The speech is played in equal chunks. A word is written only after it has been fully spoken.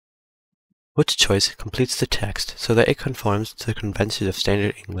Which choice completes the text so that it conforms to the conventions of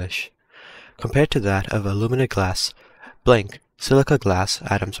standard English? Compared to that of aluminum glass, blank silica glass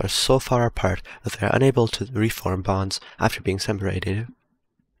atoms are so far apart that they are unable to reform bonds after being separated.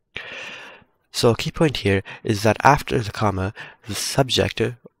 So a key point here is that after the comma, the subject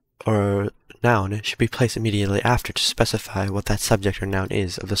or noun should be placed immediately after to specify what that subject or noun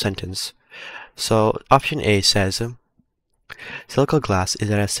is of the sentence. So option A says, silica glass is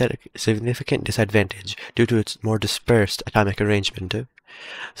at a significant disadvantage due to its more dispersed atomic arrangement.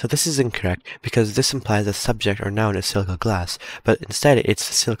 So this is incorrect because this implies the subject or noun is silica glass, but instead it's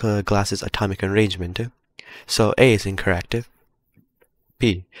silica glass's atomic arrangement. So A is incorrect.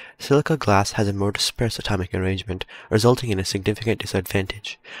 B. Silica glass has a more dispersed atomic arrangement, resulting in a significant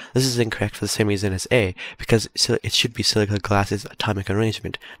disadvantage. This is incorrect for the same reason as A, because it should be silica glass's atomic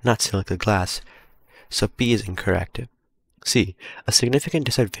arrangement, not silica glass. So B is incorrect. C. A significant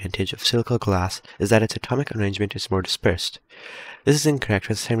disadvantage of silica glass is that its atomic arrangement is more dispersed. This is incorrect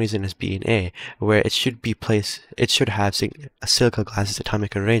for the same reason as B and A, where it should have a silica glass's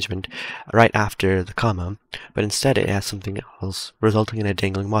atomic arrangement right after the comma, but instead it has something else, resulting in a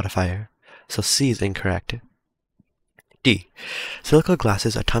dangling modifier. So C is incorrect. D. Silica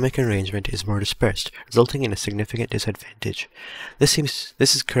glass's atomic arrangement is more dispersed, resulting in a significant disadvantage. This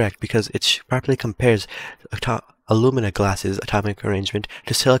is correct because it properly compares alumina glass's atomic arrangement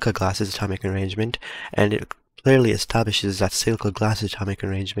to silica glass's atomic arrangement, and it clearly establishes that silica glass's atomic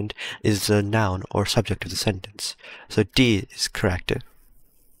arrangement is the noun or subject of the sentence. So D is correct.